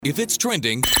If it's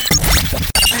trending,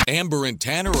 Amber and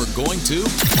Tanner are going to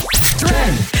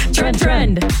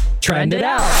Trend it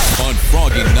out. on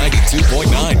Froggy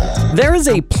 92.9. There is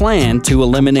a plan to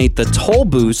eliminate the toll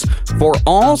booths for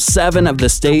all 7 of the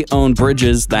state-owned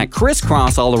bridges that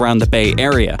crisscross all around the Bay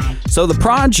Area. So the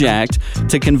project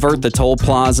to convert the toll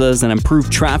plazas and improve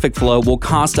traffic flow will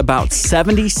cost about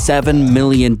 $77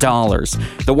 million.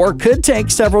 The work could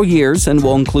take several years and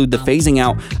will include the phasing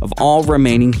out of all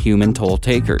remaining human toll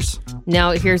takers.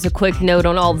 Now, here's a quick note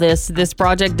on all this. This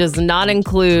project does not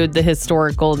include the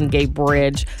historic Golden Gate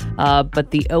Bridge,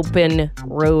 but the open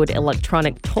road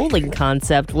electronic tolling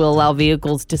concept will allow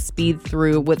vehicles to speed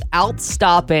through without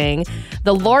stopping.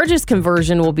 The largest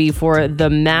conversion will be for the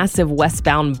massive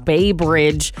westbound Bay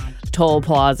Bridge toll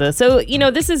plaza. So,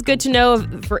 this is good to know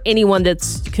for anyone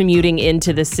that's commuting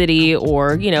into the city,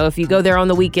 or, if you go there on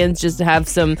the weekends just to have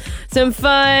some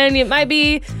fun. It might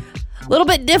be a little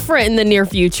bit different in the near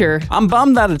future. I'm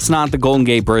bummed that it's not the Golden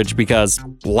Gate Bridge because,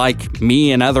 like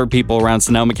me and other people around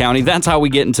Sonoma County, that's how we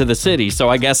get into the city. So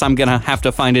I guess I'm going to have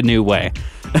to find a new way.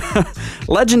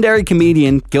 Legendary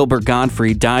comedian Gilbert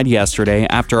Gottfried died yesterday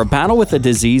after a battle with a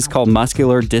disease called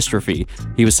muscular dystrophy.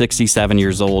 He was 67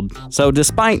 years old. So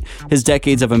despite his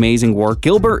decades of amazing work,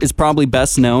 Gilbert is probably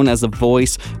best known as the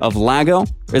voice of Lago.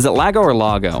 Is it Lago or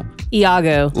Lago?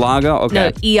 Iago. Lago?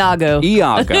 Okay. No, Iago.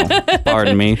 Iago.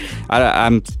 Pardon me.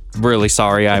 I'm really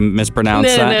sorry I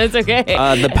mispronounced that. No, it's okay.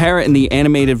 The parrot in the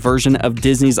animated version of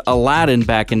Disney's Aladdin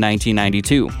back in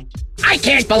 1992. I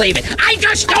can't believe it. I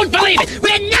just don't believe it.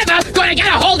 We're never going to get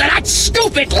a hold of that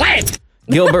stupid lid.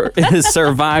 Gilbert is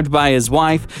survived by his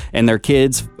wife and their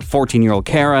kids, 14-year-old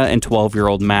Kara and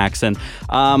 12-year-old Max. And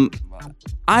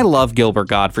I love Gilbert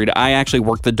Gottfried. I actually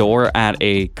worked the door at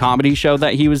a comedy show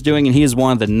that he was doing, and he is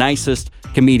one of the nicest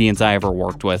comedians I ever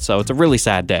worked with. So it's a really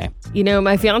sad day.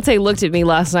 My fiance looked at me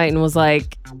last night and was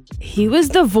like, he was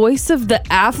the voice of the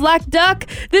Aflac duck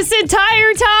this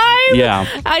entire time?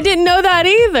 Yeah. I didn't know that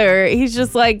either. He's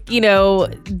just like,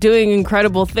 doing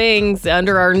incredible things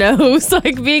under our nose,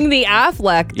 like being the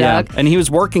Aflac duck. Yeah, and he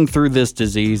was working through this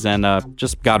disease, and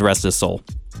just God rest his soul.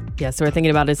 Yeah, so we're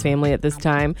thinking about his family at this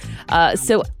time.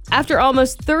 So after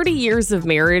almost 30 years of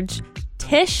marriage,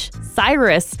 Tish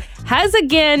Cyrus has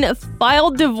again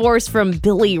filed divorce from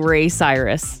Billy Ray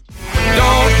Cyrus.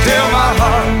 Don't tell my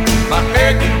heart, my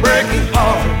achy, breaking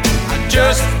heart. I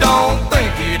just don't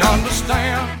think he'd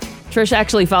understand. Trish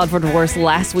actually filed for divorce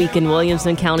last week in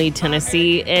Williamson County,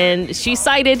 Tennessee, and she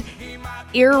cited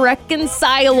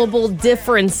irreconcilable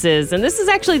differences. And this is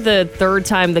actually the 3rd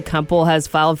time the couple has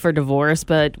filed for divorce,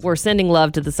 but we're sending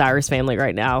love to the Cyrus family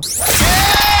right now.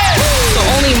 The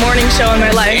only morning show in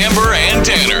my life. Amber and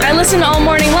Tanner. I listen all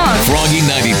morning long. Froggy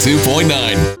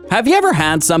 92.9. Have you ever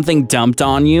had something dumped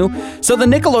on you? So the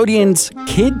Nickelodeon's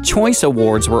Kid Choice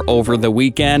Awards were over the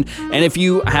weekend, and if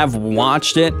you have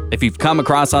watched it, if you've come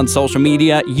across on social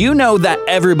media, you know that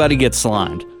everybody gets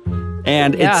slimed.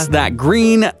 And it's that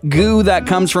green goo that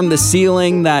comes from the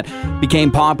ceiling that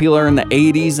became popular in the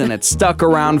 80s, and it's stuck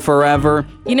around forever.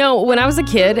 When I was a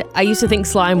kid, I used to think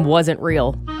slime wasn't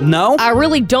real. No? I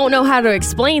really don't know how to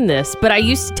explain this, but I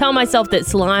used to tell myself that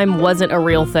slime wasn't a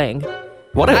real thing.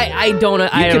 What? I don't know.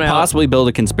 You could possibly build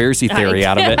a conspiracy theory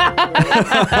out of it.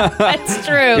 That's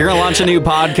true. You're going to launch a new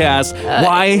podcast,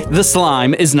 Why the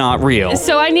Slime is Not Real.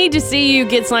 So I need to see you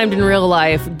get slimed in real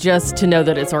life just to know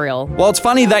that it's real. Well, it's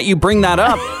funny that you bring that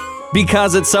up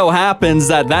because it so happens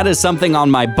that is something on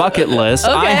my bucket list.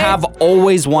 Okay. I have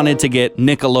always wanted to get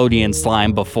Nickelodeon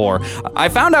slime before. I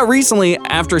found out recently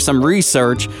after some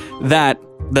research that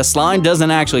the slime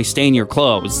doesn't actually stain your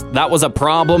clothes. That was a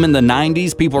problem in the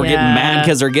 90s. People were getting mad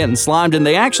because they're getting slimed, and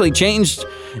they actually changed,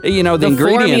 the ingredients.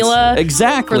 Formula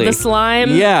exactly. for the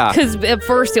slime. Yeah. Because at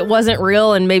first it wasn't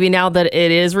real, and maybe now that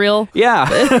it is real. Yeah.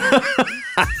 Sorry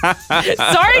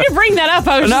to bring that up.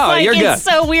 I was just like, you're good. It's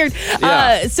so weird.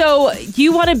 Yeah. So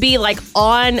you want to be like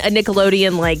on a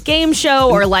Nickelodeon game show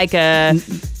or like a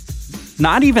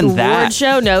Not even that. award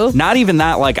show? No. Not even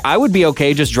that. Like, I would be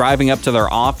okay just driving up to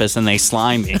their office and they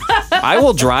slime me. I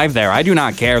will drive there. I do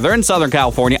not care. They're in Southern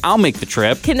California. I'll make the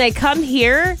trip. Can they come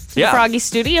here to Yeah. Froggy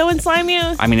Studio and slime you?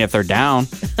 I mean, if they're down.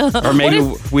 Or maybe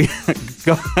we...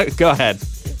 Go ahead.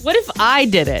 What if I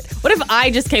did it? What if I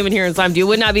just came in here and slimed you?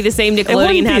 Would not be the same It wouldn't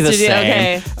Nickelodeon be has the to do.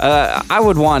 same. Okay. I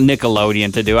would want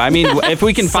Nickelodeon to do. I mean, if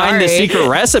we can find the Sorry. secret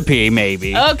recipe,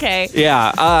 maybe. Okay.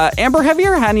 Yeah. Amber, have you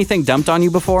ever had anything dumped on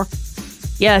you before?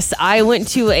 Yes, I went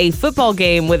to a football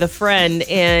game with a friend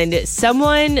and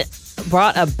someone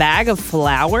brought a bag of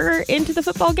flour into the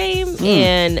football game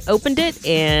and opened it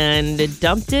and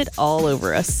dumped it all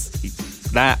over us.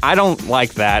 That I don't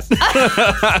like that.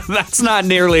 That's not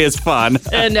nearly as fun.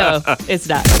 No, it's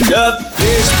not.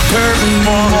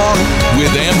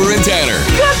 With Amber and Tanner.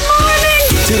 Good morning.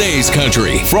 Today's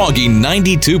Country, Froggy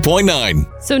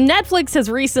 92.9. So Netflix has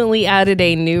recently added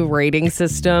a new rating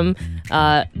system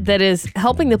that is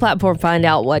helping the platform find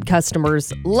out what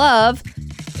customers love.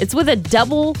 It's with a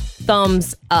double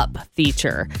thumbs up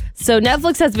feature. So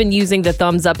Netflix has been using the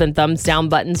thumbs up and thumbs down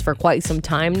buttons for quite some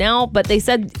time now, but they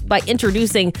said by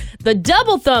introducing the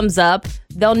double thumbs up,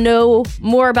 they'll know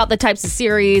more about the types of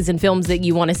series and films that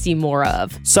you want to see more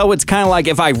of. So it's kind of like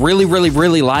if I really, really,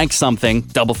 really like something,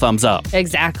 double thumbs up.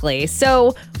 Exactly.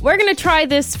 So we're going to try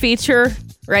this feature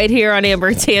right here on Amber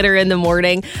and Tanner in the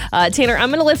morning. Tanner,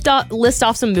 I'm going to list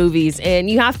off some movies,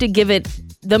 and you have to give it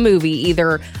the movie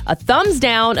either a thumbs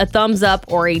down, a thumbs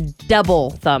up, or a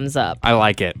double thumbs up. I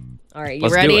like it. All right, you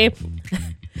Let's ready? do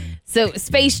So,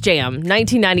 Space Jam,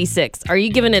 1996. Are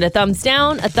you giving it a thumbs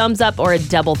down, a thumbs up, or a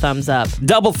double thumbs up?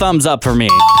 Double thumbs up for me.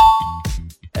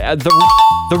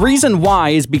 The reason why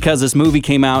is because this movie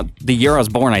came out the year I was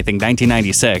born, I think,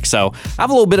 1996. So I have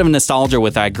a little bit of nostalgia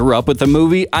with that. I grew up with the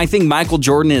movie. I think Michael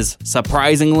Jordan is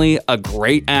surprisingly a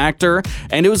great actor.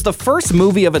 And it was the first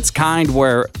movie of its kind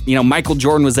where, Michael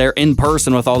Jordan was there in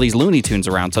person with all these Looney Tunes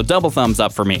around. So double thumbs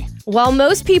up for me. While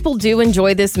most people do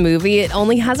enjoy this movie, it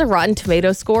only has a Rotten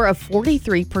Tomato score of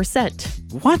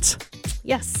 43%. What?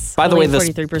 Yes. By the way,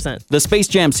 43%. The Space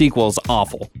Jam sequel is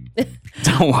awful.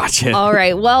 Don't watch it. All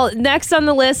right. Well, next on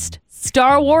the list,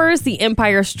 Star Wars: The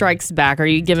Empire Strikes Back. Are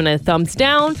you giving it a thumbs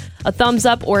down, a thumbs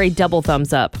up, or a double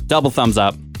thumbs up? Double thumbs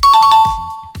up.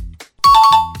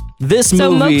 This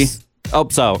movie...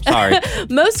 sorry.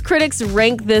 Most critics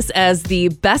rank this as the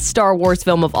best Star Wars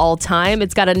film of all time.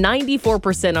 It's got a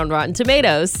 94% on Rotten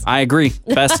Tomatoes. I agree.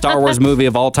 Best Star Wars movie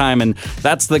of all time. And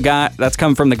that's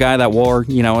come from the guy that wore,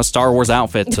 a Star Wars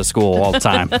outfit to school all the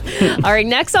time. All right,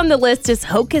 next on the list is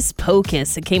Hocus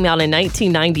Pocus. It came out in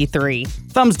 1993.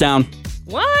 Thumbs down.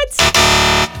 What?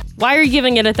 Why are you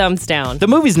giving it a thumbs down? The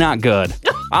movie's not good.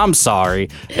 I'm sorry.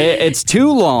 It's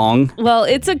too long. Well,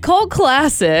 it's a cult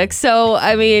classic, so,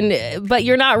 but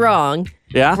you're not wrong.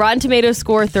 Yeah? Rotten Tomatoes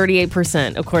score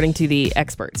 38%, according to the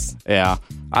experts. Yeah.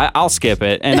 I'll skip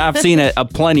it. And I've seen it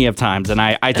plenty of times, and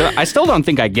I still don't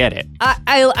think I get it.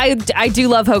 I do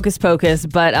love Hocus Pocus,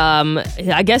 but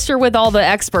I guess you're with all the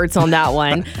experts on that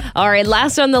one. All right,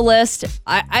 last on the list,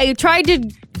 I tried to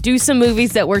do some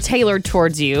movies that were tailored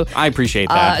towards you. I appreciate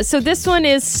that. So this one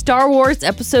is Star Wars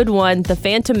Episode 1, The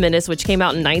Phantom Menace, which came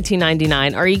out in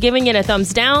 1999. Are you giving it a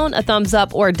thumbs down, a thumbs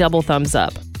up, or a double thumbs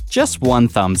up? Just one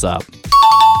thumbs up.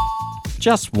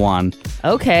 Just one.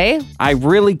 Okay. I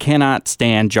really cannot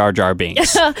stand Jar Jar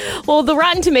Binks. Well, the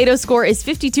Rotten Tomatoes score is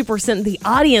 52%. The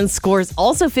audience score is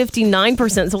also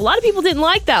 59%. So a lot of people didn't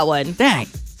like that one. Dang.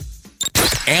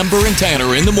 Amber and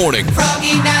Tanner in the morning.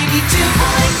 Froggy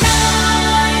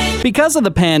 92.9. Because of the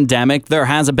pandemic, there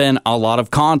hasn't been a lot of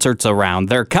concerts around.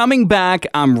 They're coming back.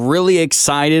 I'm really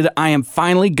excited. I am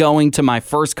finally going to my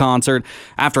first concert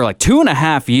after like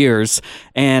 2.5 years,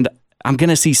 and I'm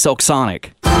going to see Silk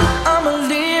Sonic. I'ma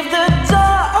leave the door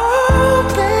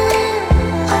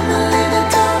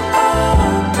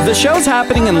open. The show's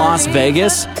happening in Las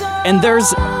Vegas, and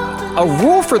there's a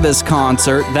rule for this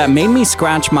concert that made me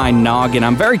scratch my noggin.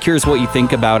 I'm very curious what you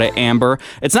think about it, Amber.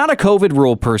 It's not a COVID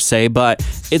rule per se, but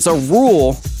it's a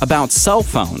rule about cell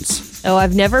phones. Oh,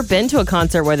 I've never been to a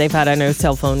concert where they've had a no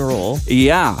cell phone rule.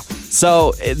 Yeah.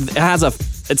 So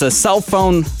it's a cell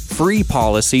phone free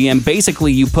policy, and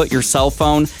basically you put your cell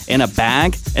phone in a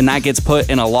bag and that gets put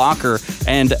in a locker.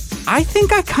 And I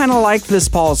think I kind of like this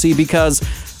policy because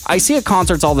I see at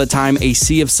concerts all the time a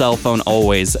sea of cell phone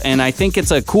always, and I think it's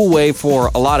a cool way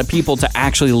for a lot of people to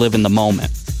actually live in the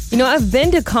moment. I've been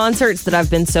to concerts that I've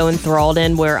been so enthralled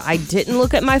in where I didn't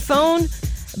look at my phone,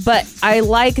 but I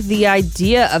like the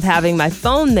idea of having my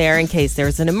phone there in case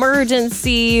there's an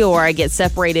emergency or I get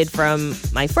separated from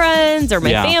my friends or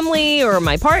my family or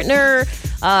my partner.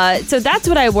 So that's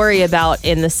what I worry about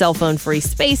in the cell phone free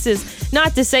spaces.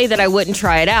 Not to say that I wouldn't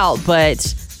try it out,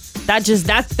 but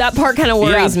that part kind of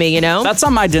worries me, That's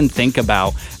something I didn't think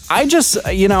about. I just,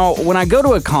 when I go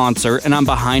to a concert and I'm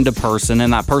behind a person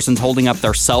and that person's holding up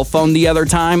their cell phone the other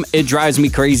time, it drives me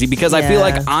crazy because I feel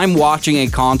like I'm watching a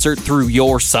concert through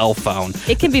your cell phone.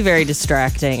 It can be very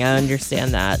distracting. I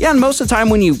understand that. Yeah, and most of the time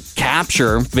when you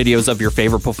capture videos of your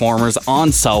favorite performers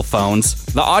on cell phones,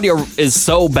 the audio is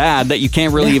so bad that you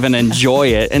can't really even enjoy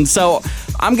it. And so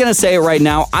I'm going to say it right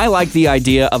now. I like the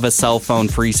idea of a cell phone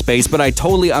free space, but I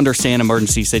totally understand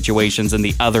emergency situations and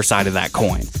the other side of that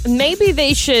coin. Maybe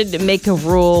they should make a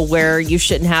rule where you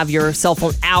shouldn't have your cell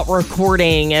phone out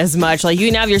recording as much. Like, you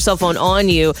can have your cell phone on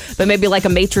you, but maybe like a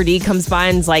maitre d' comes by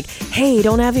and is like, hey,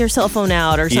 don't have your cell phone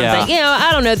out or something. Yeah. You know,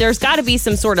 I don't know. There's got to be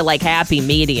some sort of like happy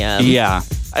medium. Yeah.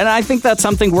 And I think that's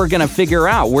something we're going to figure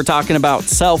out. We're talking about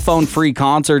cell phone free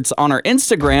concerts on our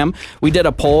Instagram. We did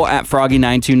a poll at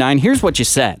Froggy929. Here's what you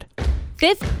said.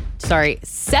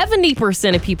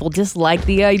 70% of people dislike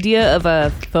the idea of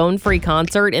a phone-free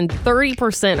concert, and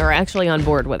 30% are actually on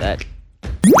board with it.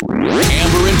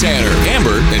 Amber and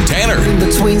Tanner. In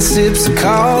between sips of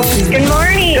coffee. Good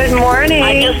morning. Good morning.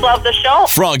 I just love the show.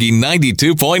 Froggy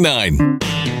 92.9.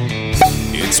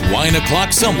 It's wine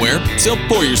o'clock somewhere, so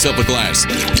pour yourself a glass.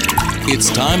 It's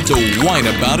time to whine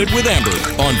about it with Amber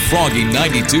on Froggy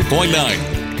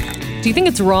 92.9. Do you think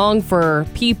it's wrong for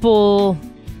people,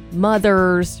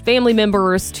 mothers, family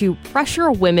members to pressure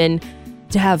women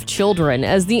to have children?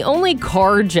 As the only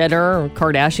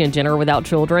Kardashian Jenner without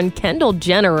children, Kendall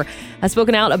Jenner has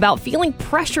spoken out about feeling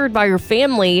pressured by her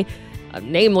family,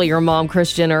 namely your mom,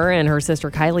 Kris Jenner, and her sister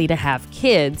Kylie, to have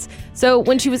kids. So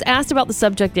when she was asked about the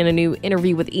subject in a new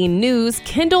interview with E! News,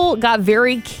 Kendall got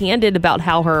very candid about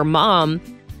how her mom,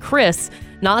 Kris,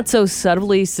 not so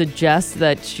subtly suggests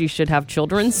that she should have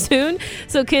children soon.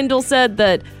 So Kendall said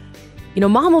that, you know,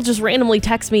 mom will just randomly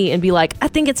text me and be like, I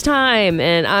think it's time.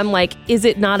 And I'm like, is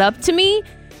it not up to me?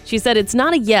 She said, it's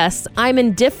not a yes. I'm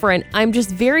indifferent. I'm just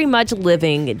very much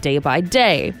living day by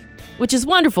day. Which is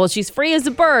wonderful. She's free as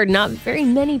a bird. Not very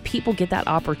many people get that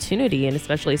opportunity, and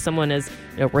especially someone as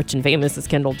rich and famous as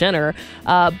Kendall Jenner.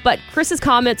 But Kris's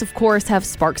comments, of course, have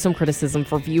sparked some criticism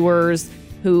for viewers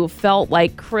who felt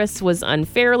like Kris was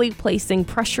unfairly placing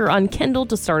pressure on Kendall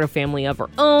to start a family of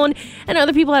her own, and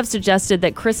other people have suggested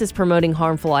that Kris is promoting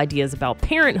harmful ideas about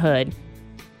parenthood.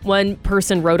 One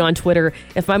person wrote on Twitter,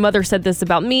 if my mother said this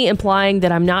about me, implying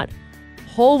that I'm not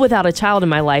whole without a child in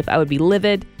my life, I would be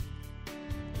livid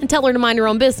and tell her to mind her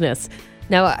own business.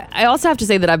 Now, I also have to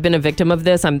say that I've been a victim of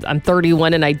this. I'm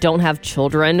 31 and I don't have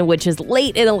children, which is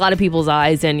late in a lot of people's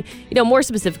eyes. And, more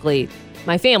specifically,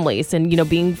 my family's. And,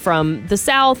 being from the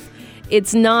South,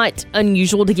 it's not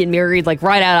unusual to get married like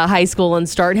right out of high school and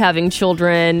start having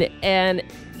children. And,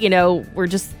 we're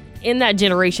just in that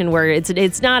generation where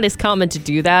it's not as common to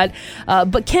do that.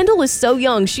 But Kendall is so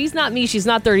young. She's not me. She's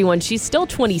not 31. She's still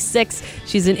 26.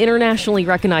 She's an internationally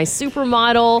recognized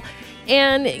supermodel.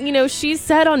 And, she's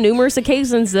said on numerous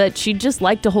occasions that she'd just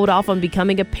like to hold off on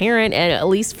becoming a parent, and at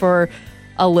least for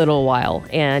a little while.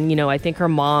 And, I think her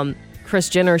mom, Kris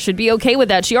Jenner, should be okay with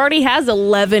that. She already has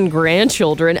 11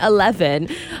 grandchildren, 11.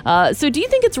 So do you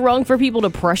think it's wrong for people to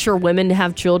pressure women to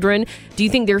have children? Do you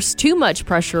think there's too much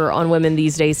pressure on women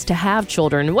these days to have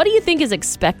children? What do you think is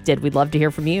expected? We'd love to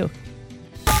hear from you.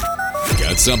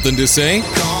 Got something to say?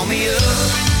 Call me up.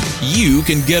 You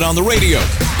can get on the radio.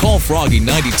 Call Froggy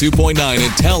 92.9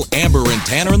 and tell Amber and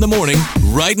Tanner in the morning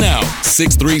right now.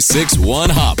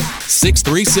 636-1HOP.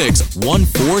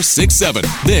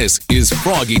 636-1467. This is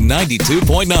Froggy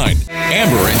 92.9.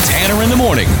 Amber and Tanner in the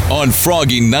morning on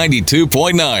Froggy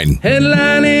 92.9.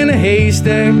 Headline in a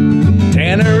haystack.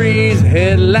 Tanner reads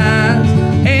headlines.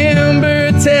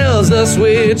 Amber tells us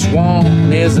which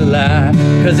one is a lie.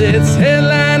 'Cause it's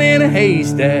headline in a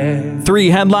haystack. 3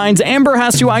 headlines. Amber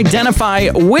has to identify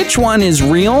which one is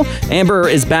real. Amber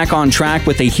is back on track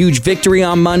with a huge victory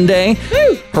on Monday.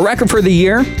 Woo! Her record for the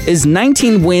year is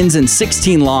 19 wins and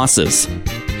 16 losses.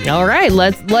 All right,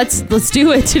 let's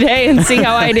do it today and see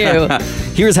how I do.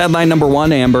 Here's headline number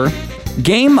 1, Amber.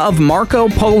 Game of Marco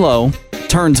Polo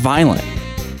turns violent.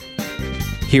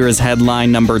 Here is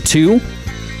headline number 2.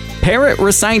 Parrot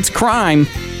recites crime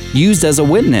used as a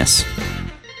witness.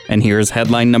 And here's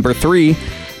headline number 3.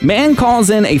 Man calls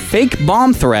in a fake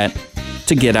bomb threat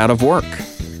to get out of work.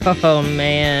 Oh,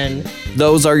 man.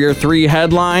 Those are your 3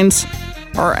 headlines.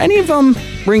 Are any of them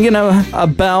ringing a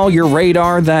bell, your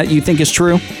radar, that you think is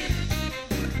true?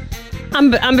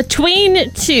 I'm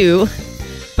between 2,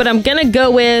 but I'm going to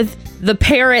go with the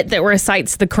parrot that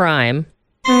recites the crime.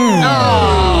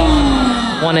 Oh.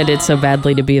 Wanted it so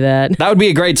badly to be that. That would be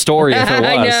a great story if it was.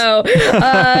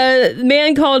 I know.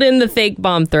 Man called in the fake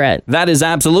bomb threat. That is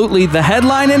absolutely the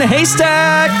headline in a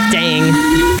haystack. Dang.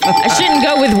 I shouldn't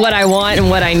go with what I want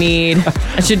and what I need.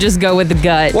 I should just go with the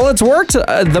gut. Well, it's worked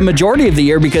the majority of the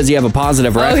year because you have a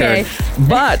positive record. Okay.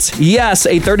 But yes,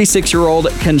 a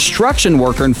 36-year-old construction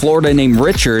worker in Florida named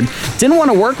Richard didn't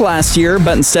want to work last year,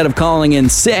 but instead of calling in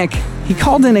sick, he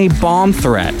called in a bomb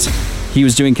threat. He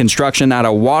was doing construction at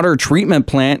a water treatment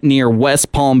plant near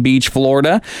West Palm Beach,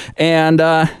 Florida, and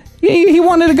he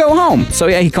wanted to go home. So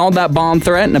yeah, he called that bomb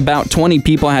threat, and about 20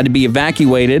 people had to be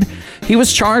evacuated. He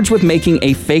was charged with making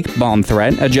a fake bomb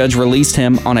threat. A judge released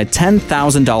him on a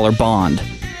 $10,000 bond.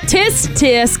 Tisk,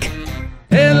 tisk.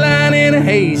 Headline in a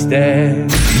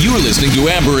haystack. You're listening to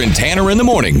Amber and Tanner in the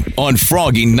morning on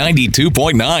Froggy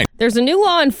 92.9. There's a new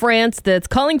law in France that's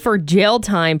calling for jail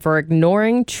time for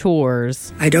ignoring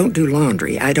chores. I don't do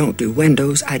laundry. I don't do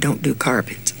windows. I don't do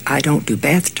carpets. I don't do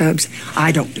bathtubs.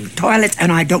 I don't do toilets.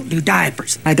 And I don't do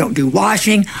diapers. I don't do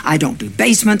washing. I don't do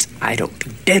basements. I don't do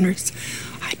dinners.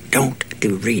 I don't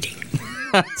do reading.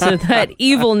 So that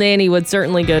evil nanny would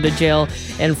certainly go to jail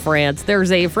in France.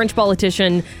 There's a French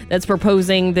politician that's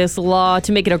proposing this law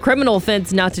to make it a criminal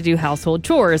offense not to do household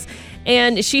chores.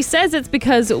 And she says it's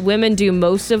because women do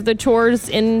most of the chores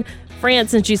in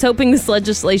France, and she's hoping this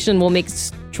legislation will make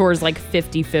chores like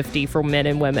 50-50 for men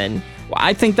and women. Well,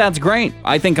 I think that's great.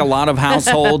 I think a lot of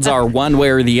households are one way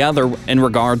or the other in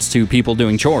regards to people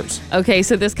doing chores. Okay,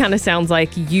 so this kind of sounds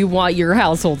like you want your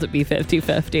household to be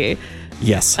 50-50.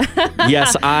 Yes.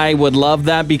 Yes, I would love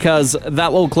that because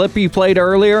that little clip you played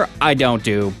earlier, I don't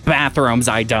do. Bathrooms,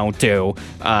 I don't do.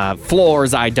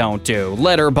 Floors, I don't do.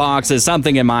 Litter boxes,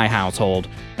 something in my household.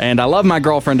 And I love my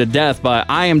girlfriend to death,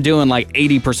 but I am doing like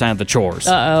 80% of the chores.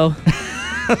 Uh-oh.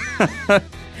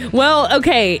 Well,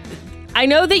 okay. I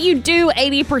know that you do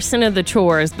 80% of the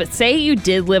chores, but say you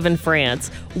did live in France.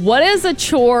 What is a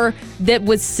chore that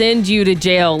would send you to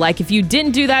jail? Like, if you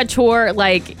didn't do that chore,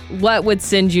 like, what would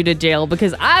send you to jail?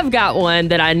 Because I've got one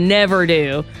that I never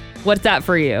do. What's that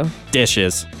for you?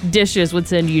 Dishes. Dishes would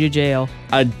send you to jail.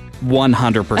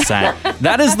 100%.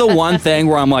 That is the one thing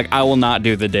where I'm like, I will not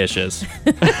do the dishes.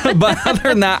 But other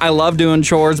than that, I love doing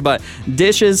chores, but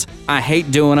dishes, I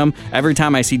hate doing them. Every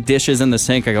time I see dishes in the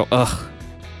sink, I go, ugh.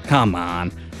 Come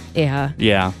on. Yeah.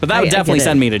 Yeah. But that would definitely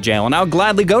send me to jail, and I would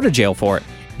gladly go to jail for it.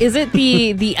 Is it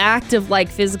the act of like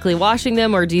physically washing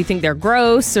them, or do you think they're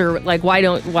gross, or like why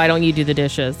don't you do the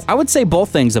dishes? I would say both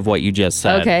things of what you just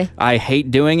said. Okay. I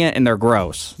hate doing it, and they're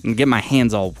gross. And get my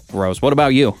hands all gross. What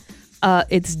about you?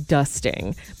 It's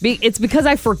dusting. It's because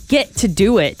I forget to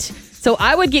do it. So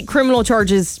I would get criminal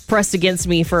charges pressed against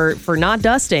me for not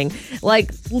dusting.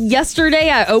 Like yesterday,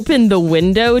 I opened the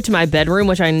window to my bedroom,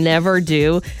 which I never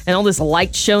do, and all this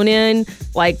light shone in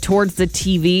like towards the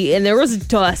TV, and there was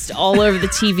dust all over the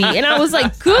TV, and I was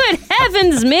like, good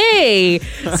heavens me.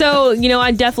 So,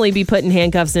 I'd definitely be put in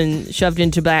handcuffs and shoved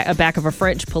into a back of a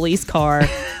French police car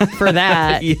for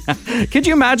that. Yeah. Could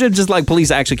you imagine just like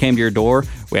police actually came to your door?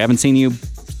 We haven't seen you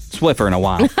Swiffer in a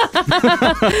while.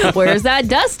 Where's that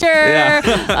duster?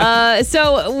 Yeah.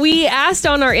 So we asked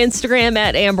on our Instagram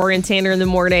at Amber and Tanner in the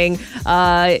morning,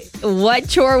 what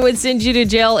chore would send you to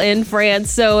jail in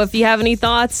France? So if you have any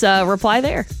thoughts, reply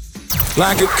there.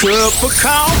 Like a cup of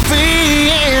coffee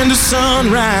and a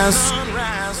sunrise.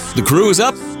 The crew is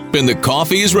up and the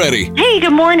coffee is ready. Hey,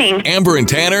 good morning. Amber and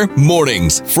Tanner,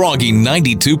 mornings. Froggy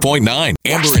 92.9.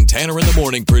 Amber and Tanner in the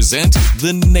morning present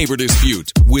The Neighbor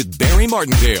Dispute with Barry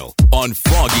Martindale on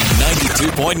Froggy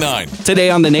 92.9. Today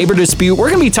on The Neighbor Dispute, we're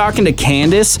going to be talking to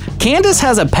Candace. Candace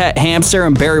has a pet hamster,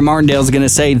 and Barry Martindale is going to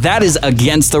say that is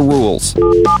against the rules.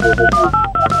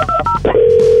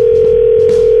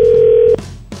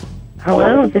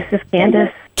 Hello, this is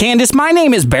Candace. Candace, my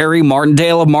name is Barry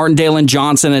Martindale of Martindale &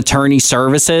 Johnson Attorney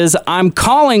Services. I'm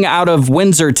calling out of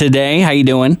Windsor today. How you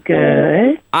doing?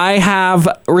 Good. I have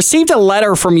received a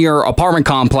letter from your apartment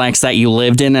complex that you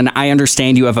lived in, and I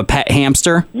understand you have a pet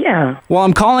hamster. Yeah. Well,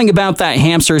 I'm calling about that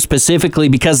hamster specifically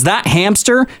because that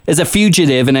hamster is a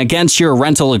fugitive and against your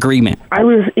rental agreement.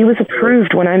 It was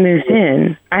approved when I moved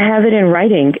in. I have it in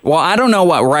writing. Well, I don't know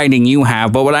what writing you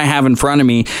have, but what I have in front of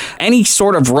me, any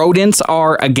sort of rodents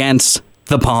are against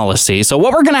the policy. So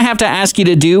what we're going to have to ask you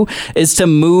to do is to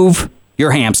move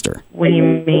your hamster. What do you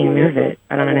mean move it?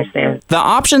 I don't understand. The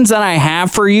options that I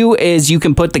have for you is you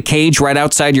can put the cage right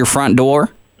outside your front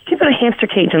door. You can put a hamster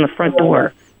cage on the front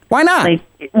door. Why not?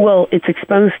 It's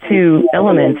exposed to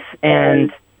elements,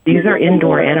 and these are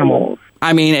indoor animals.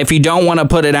 I mean, if you don't want to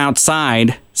put it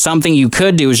outside, something you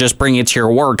could do is just bring it to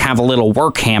your work, have a little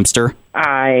work hamster.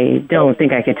 I don't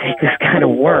think I could take this kind of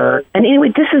work. And anyway,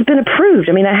 this has been approved.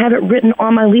 I mean, I have it written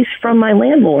on my lease from my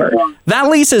landlord. That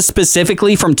lease is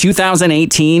specifically from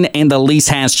 2018, and the lease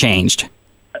has changed.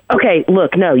 Okay,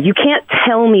 look, no, you can't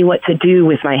tell me what to do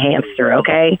with my hamster,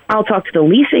 okay? I'll talk to the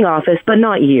leasing office, but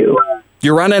not you.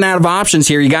 You're running out of options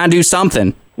here. You got to do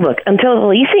something. Look, until the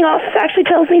leasing office actually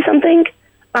tells me something,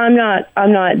 I'm not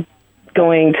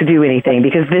going to do anything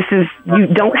because you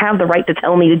don't have the right to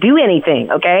tell me to do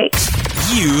anything, okay?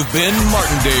 You've been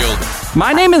Martindale.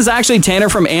 My name is actually Tanner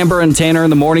from Amber and Tanner in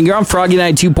the Morning. You're on Froggy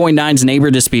Night 2.9's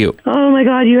Neighbor Dispute. Oh, my my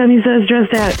God, you have me so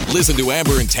stressed out. Listen to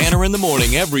Amber and Tanner in the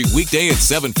morning every weekday at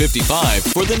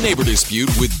 7:55 for The Neighbor Dispute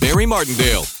with Barry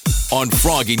Martindale on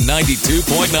Froggy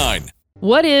 92.9.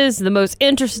 What is the most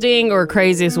interesting or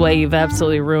craziest way you've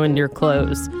absolutely ruined your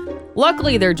clothes?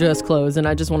 Luckily, they're just clothes, and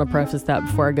I just want to preface that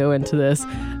before I go into this.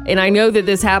 And I know that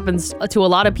this happens to a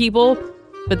lot of people,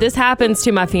 but this happens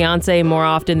to my fiance more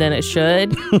often than it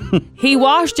should. He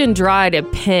washed and dried a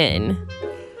pen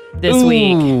this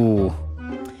week.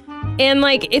 And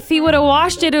if he would have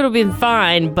washed it would have been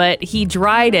fine, but he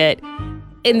dried it,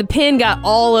 and the pen got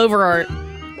all over our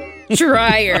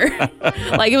dryer.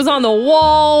 It was on the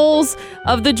walls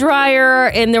of the dryer,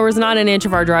 and there was not an inch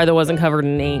of our dryer that wasn't covered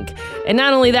in ink. And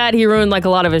not only that, he ruined a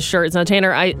lot of his shirts. Now,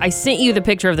 Tanner, I sent you the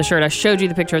picture of the shirt. I showed you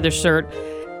the picture of the shirt,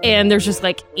 and there's just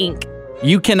ink.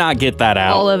 You cannot get that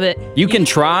out. All of it. You can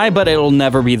try, but it'll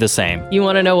never be the same. You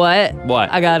want to know what?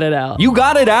 What? I got it out. You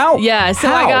got it out? Yeah, so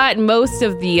How? I got most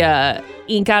of the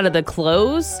ink out of the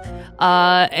clothes.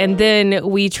 And then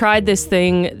we tried this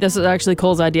thing. This was actually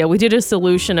Cole's idea. We did a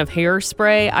solution of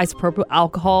hairspray, isopropyl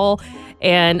alcohol,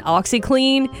 and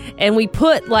OxyClean. And we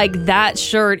put that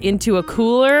shirt into a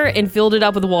cooler and filled it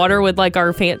up with water with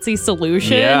our fancy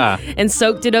solution. Yeah. And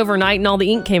soaked it overnight, and all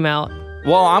the ink came out.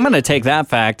 Well, I'm going to take that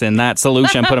fact and that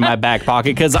solution and put it in my back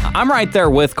pocket because I'm right there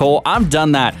with Cole. I've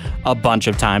done that a bunch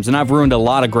of times, and I've ruined a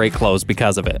lot of great clothes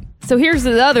because of it. So here's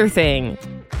the other thing.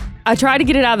 I tried to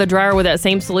get it out of the dryer with that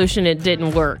same solution. It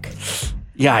didn't work.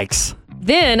 Yikes.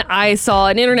 Then I saw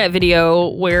an internet video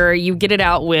where you get it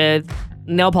out with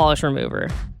nail polish remover.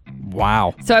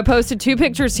 Wow. So I posted 2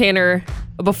 pictures, Tanner,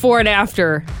 before and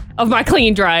after of my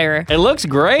clean dryer. It looks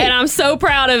great. And I'm so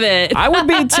proud of it. I would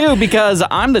be too, because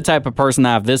I'm the type of person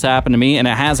that if this happened to me, and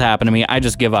it has happened to me, I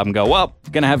just give up and go, well,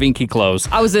 gonna have inky clothes.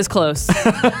 I was this close.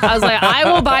 I was like,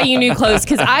 I will buy you new clothes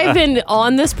because I've been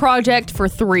on this project for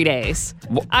 3 days.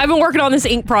 I've been working on this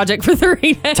ink project for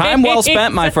 3 days. Time well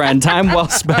spent, my friend. Time well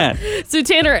spent. So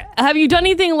Tanner, have you done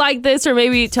anything like this, or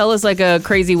maybe tell us a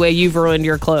crazy way you've ruined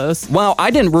your clothes? Well,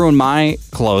 I didn't ruin my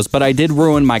clothes, but I did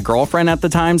ruin my girlfriend at the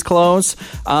time's clothes.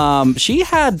 She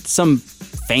had some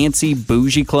fancy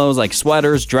bougie clothes like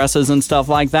sweaters, dresses, and stuff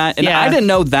like that. And I didn't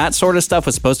know that sort of stuff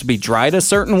was supposed to be dried a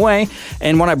certain way.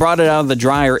 And when I brought it out of the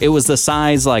dryer, it was the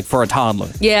size for a toddler.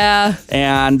 Yeah.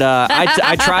 And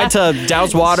I tried to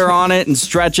douse water on it and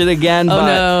stretch it again. Oh, but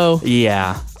no.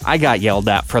 Yeah, I got yelled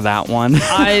at for that one.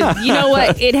 You know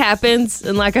what? It happens.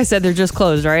 And like I said, they're just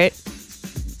clothes, right?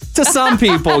 To some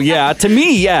people, yeah. To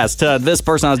me, yes. To this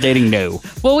person I was dating, no.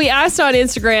 Well, we asked on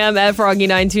Instagram at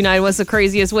Froggy929, what's the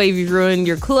craziest way you've ruined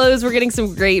your clothes? We're getting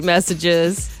some great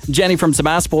messages. Jenny from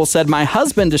Sebastopol said, my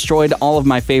husband destroyed all of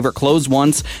my favorite clothes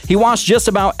once. He washed just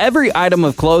about every item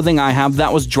of clothing I have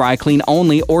that was dry clean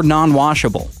only or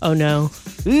non-washable. Oh, no.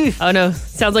 Oh, no.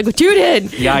 Sounds like what you did.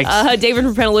 Yikes. David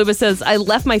from Petaluma says, I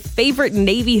left my favorite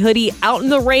navy hoodie out in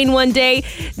the rain one day.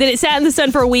 Then it sat in the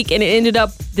sun for a week, and it ended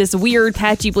up this weird,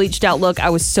 patchy, bleached out look. I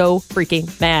was so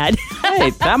freaking mad. Hey,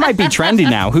 that might be trendy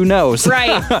now. Who knows?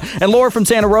 Right. And Laura from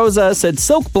Santa Rosa said,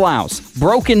 silk blouse,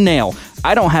 broken nail.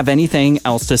 I don't have anything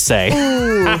else to say.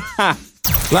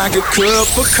 Like a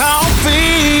cup of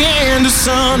coffee and a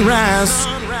sunrise.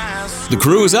 The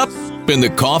crew is up and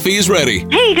the coffee is ready.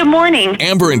 Hey, good morning.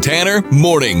 Amber and Tanner,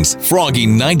 mornings. Froggy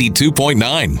 92.9.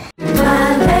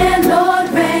 My landlord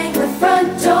rang the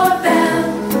front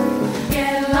doorbell.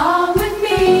 Get along with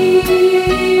me.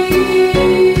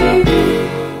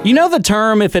 You know the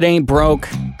term, if it ain't broke,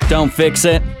 don't fix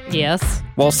it? Yes.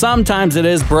 Well, sometimes it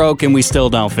is broke and we still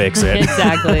don't fix it.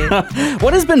 Exactly.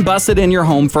 What has been busted in your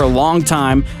home for a long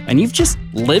time and you've just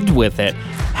lived with it?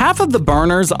 Half of the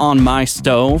burners on my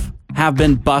stove have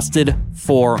been busted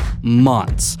for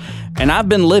months. And I've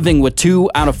been living with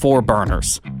 2 out of 4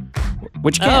 burners,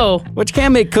 which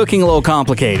can make cooking a little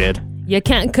complicated. You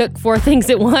can't cook 4 things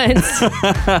at once.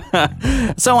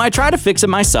 So I try to fix it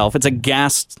myself. It's a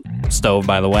gas stove,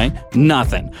 by the way.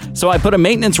 Nothing. So I put a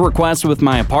maintenance request with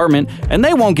my apartment, and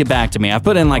they won't get back to me. I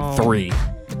put in 3.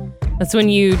 That's when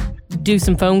you do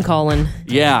some phone calling.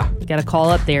 Yeah. You gotta call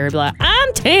up there and be like,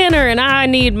 I'm Tanner, and I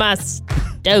need my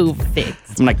stove fixed.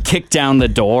 I'm gonna kick down the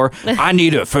door. I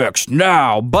need it fixed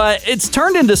now. But it's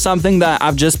turned into something that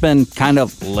I've just been kind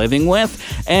of living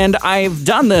with. And I've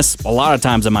done this a lot of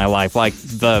times in my life. Like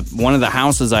one of the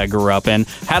houses I grew up in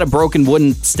had a broken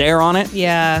wooden stair on it.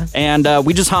 Yeah. And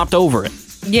we just hopped over it.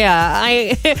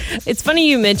 Yeah. It's funny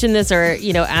you mentioned this or,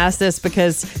 asked this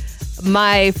because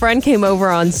my friend came over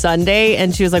on Sunday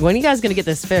and she was like, when are you guys going to get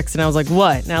this fixed? And I was like,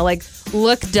 what? And I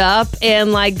looked up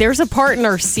and like there's a part in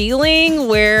our ceiling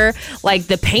where like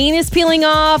the paint is peeling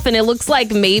off and it looks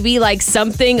like maybe like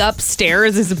something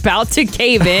upstairs is about to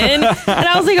cave in. And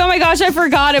I was like, oh my gosh, I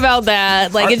forgot about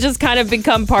that. Like it just kind of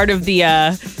become part of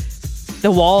the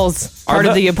walls, part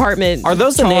of the apartment. Are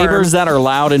those the charm. neighbors that are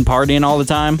loud and partying all the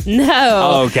time? No.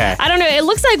 Oh, okay. I don't know. It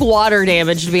looks like water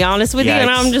damage, to be honest with you. And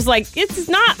Yikes. I'm just like, it's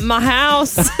not my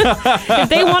house. If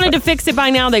they wanted to fix it by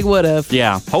now, they would have.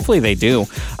 Yeah, hopefully they do.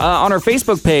 On our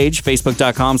Facebook page,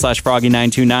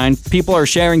 facebook.com/froggy929, people are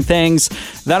sharing things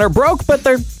that are broke, but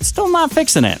they're still not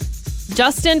fixing it.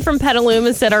 Justin from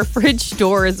Petaluma said our fridge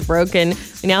door is broken.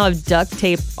 We now have duct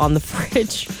tape on the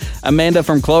fridge. Amanda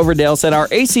from Cloverdale said our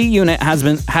AC unit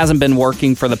hasn't been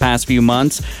working for the past few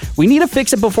months. We need to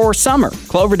fix it before summer.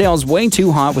 Cloverdale is way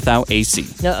too hot without AC.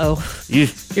 Uh-oh. You're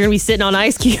going to be sitting on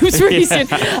ice cubes pretty soon.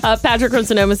 Patrick from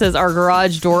Sonoma says our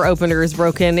garage door opener is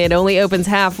broken. It only opens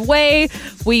halfway.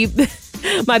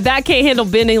 My back can't handle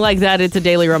bending like that. It's a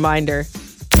daily reminder.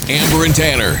 Amber and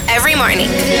Tanner. Every morning.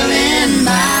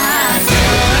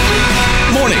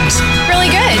 Mornings. Really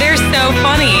good. They're so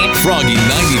funny. Froggy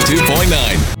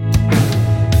 92.9.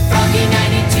 Froggy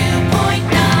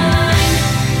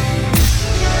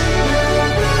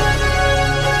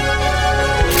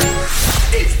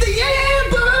 92.9. It's the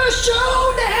Amber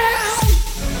Showdown.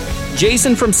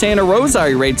 Jason from Santa Rosa, are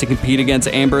you ready to compete against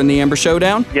Amber in the Amber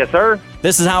Showdown? Yes, sir.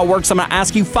 This is how it works. I'm going to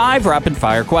ask you 5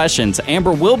 rapid-fire questions.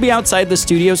 Amber will be outside the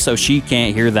studio, so she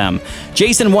can't hear them.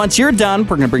 Jason, once you're done,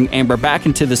 we're going to bring Amber back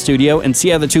into the studio and see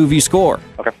how the two of you score.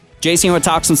 Okay. Jason, you want to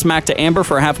talk some smack to Amber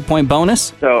for a half-a-point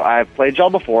bonus? So I've played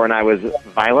y'all before, and I was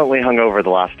violently hungover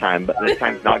the last time, but this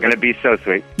time's not going to be so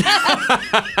sweet.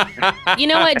 You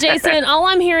know what, Jason? All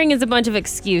I'm hearing is a bunch of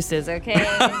excuses, okay?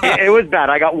 It was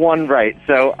bad. I got one right,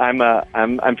 so I'm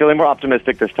feeling more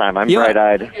optimistic this time. I'm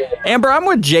bright-eyed. Amber, I'm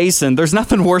with Jason. There's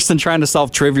nothing worse than trying to solve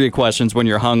trivia questions when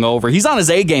you're hungover. He's on his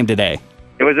A game today.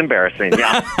 It was embarrassing,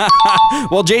 yeah.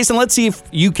 Well, Jason, let's see if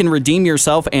you can redeem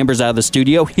yourself. Amber's out of the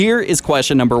studio. Here is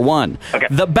question number 1. Okay.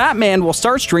 The Batman will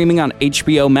start streaming on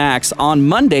HBO Max on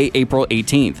Monday, April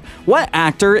 18th. What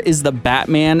actor is the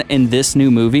Batman in this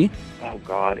new movie? Oh,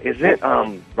 God. Is it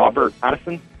Robert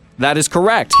Pattinson? That is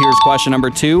correct. Here's question number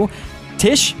 2.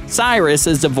 Tish Cyrus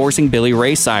is divorcing Billy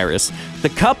Ray Cyrus. The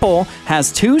couple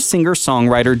has 2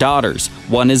 singer-songwriter daughters.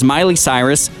 One is Miley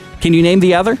Cyrus. Can you name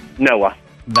the other? Noah.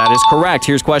 That is correct.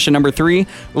 Here's question number 3.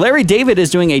 Larry David is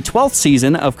doing a 12th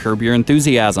season of Curb Your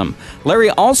Enthusiasm.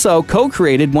 Larry also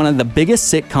co-created one of the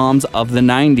biggest sitcoms of the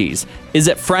 90s. Is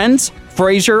it Friends,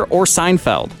 Frasier, or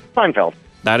Seinfeld? Seinfeld.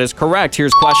 That is correct.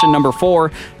 Here's question number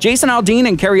 4. Jason Aldean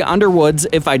and Carrie Underwood's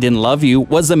If I Didn't Love You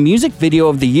was the music video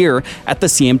of the year at the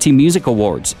CMT Music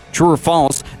Awards. True or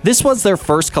false? This was their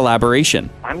first collaboration.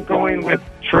 I'm going with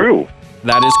true.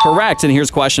 That is correct. And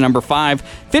here's question number 5.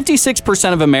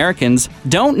 56% of Americans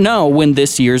don't know when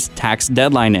this year's tax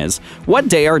deadline is. What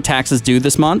day are taxes due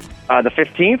this month? The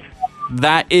 15th?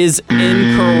 That is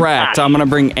incorrect. I'm going to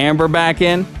bring Amber back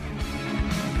in.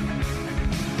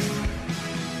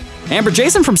 Amber,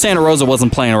 Jason from Santa Rosa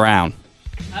wasn't playing around.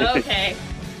 Okay.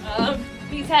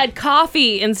 He's had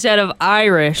coffee instead of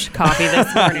Irish coffee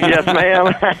this morning. Yes,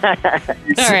 ma'am.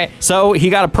 All right. So he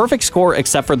got a perfect score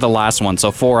except for the last one,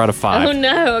 so 4 out of 5. Oh,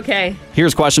 no. Okay.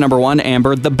 Here's question number 1,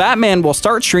 Amber. The Batman will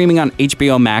start streaming on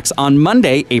HBO Max on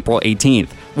Monday, April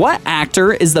 18th. What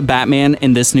actor is the Batman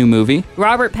in this new movie?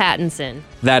 Robert Pattinson.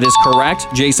 That is correct.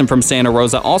 Jason from Santa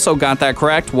Rosa also got that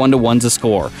correct. 1-1's a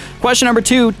score. Question number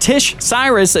 2, Tish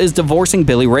Cyrus is divorcing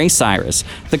Billy Ray Cyrus.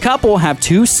 The couple have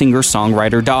 2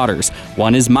 singer-songwriter daughters.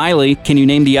 One is Miley. Can you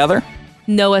name the other?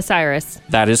 Noah Cyrus.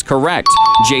 That is correct.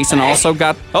 Jason also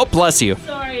got... Oh, bless you.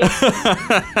 Sorry.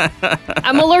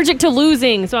 I'm allergic to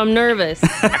losing, so I'm nervous.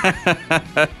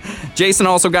 Jason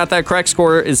also got that correct.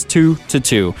 Score is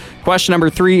 2-2. Question number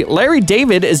 3. Larry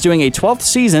David is doing a 12th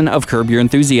season of Curb Your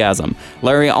Enthusiasm.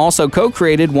 Larry also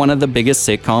co-created one of the biggest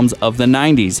sitcoms of the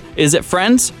 90s. Is it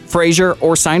Friends, Frasier,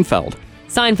 or Seinfeld?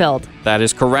 Seinfeld. That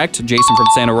is correct. Jason from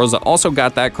Santa Rosa also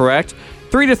got that correct.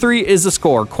 3-3 is the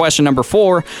score. Question number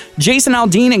 4. Jason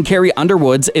Aldean and Carrie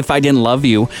Underwood's If I Didn't Love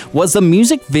You was the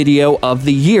music video of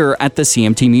the year at the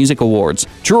CMT Music Awards.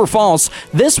 True or false?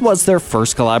 This was their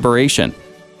first collaboration.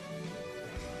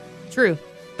 True.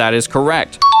 That is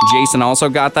correct. Jason also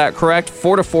got that correct.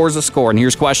 4-4 is the score. And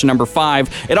here's question number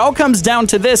 5. It all comes down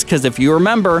to this because if you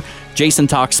remember, Jason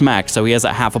talks smack, so he has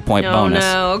a half-a-point bonus.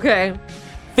 No, okay.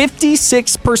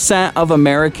 56% of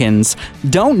Americans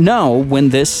don't know when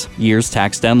this year's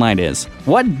tax deadline is.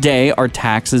 What day are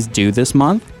taxes due this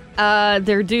month?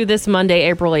 They're due this Monday,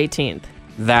 April 18th.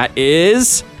 That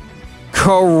is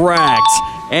correct.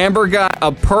 Amber got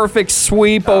a perfect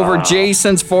sweep over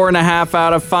Jason's 4.5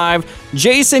 out of 5.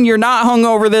 Jason, you're not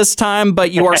hungover this time,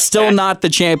 but you are still not the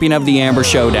champion of the Amber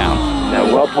Showdown. Yeah,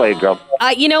 well played, girl.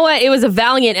 You know what? It was a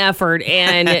valiant effort.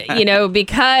 And,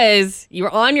 because you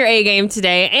were on your A game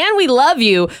today and we love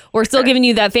you, we're still giving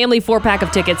you that family 4-pack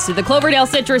of tickets to the Cloverdale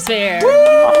Citrus Fair.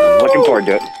 Awesome. Looking forward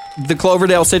to it. The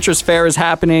Cloverdale Citrus Fair is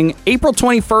happening April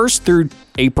 21st through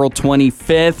April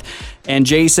 25th. And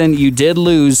Jason, you did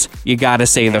lose. You got to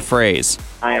say the phrase.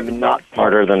 I am not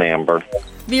smarter than Amber.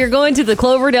 You're going to the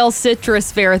Cloverdale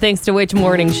Citrus Fair thanks to which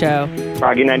morning show?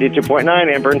 Froggy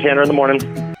 92.9, Amber and Tanner in the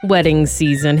morning. Wedding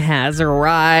season has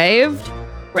arrived.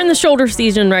 We're in the shoulder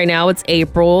season right now. It's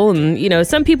April, and,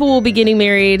 some people will be getting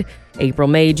married April,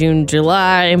 May, June,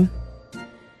 July.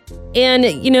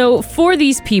 And, for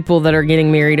these people that are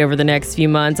getting married over the next few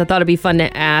months, I thought it'd be fun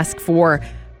to ask for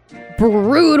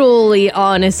brutally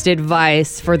honest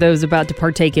advice for those about to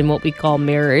partake in what we call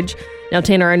marriage. Now,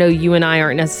 Tanner, I know you and I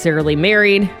aren't necessarily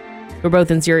married. We're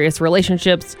both in serious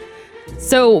relationships.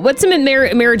 So what's some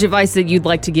marriage advice that you'd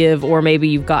like to give, or maybe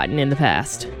you've gotten in the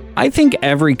past? I think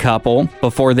every couple,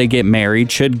 before they get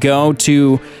married, should go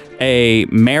to a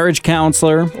marriage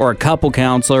counselor or a couple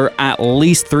counselor at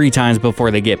least 3 times before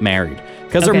they get married.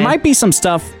 Because there might be some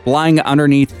stuff lying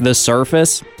underneath the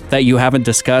surface that you haven't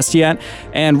discussed yet.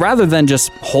 And rather than just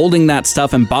holding that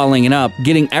stuff and bottling it up,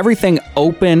 getting everything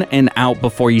open and out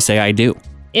before you say I do.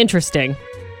 Interesting.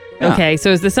 Yeah. Okay, so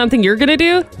is this something you're going to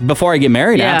do? Before I get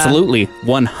married, Yeah. absolutely.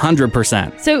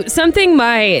 100%. So something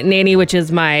my nanny, which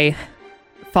is my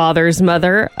father's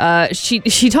mother, she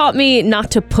taught me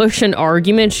not to push an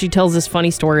argument. She tells this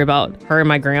funny story about her and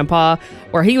my grandpa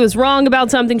where he was wrong about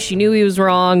something. She knew he was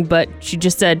wrong, but she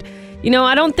just said,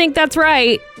 I don't think that's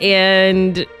right.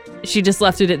 And she just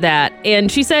left it at that.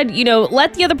 And she said,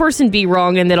 let the other person be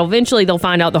wrong and then eventually they'll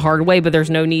find out the hard way, but there's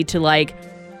no need to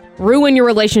ruin your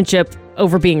relationship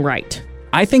over being right.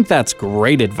 I think that's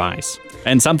great advice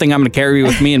and something I'm going to carry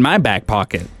with me in my back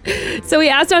pocket. So we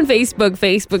asked on Facebook,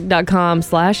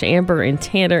 facebook.com/Amber and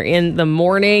Tanner in the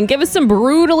morning. Give us some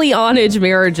brutally honest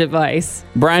marriage advice.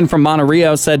 Brian from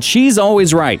Monterey said she's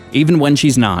always right, even when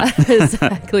she's not.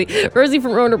 Exactly. Rosie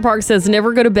from Roanoke Park says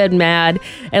never go to bed mad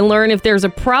and learn if there's a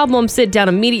problem, sit down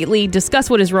immediately, discuss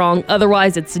what is wrong.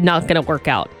 Otherwise, it's not going to work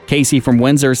out. Casey from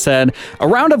Windsor said a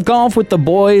round of golf with the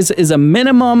boys is a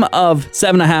minimum of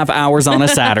 7.5 hours on a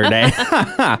Saturday.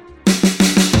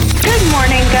 Good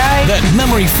morning, guys. That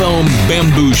memory foam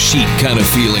bamboo sheet kind of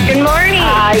feeling. Good morning.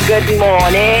 Hi, good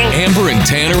morning. Amber and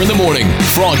Tanner in the morning.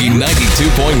 Froggy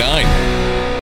 92.9.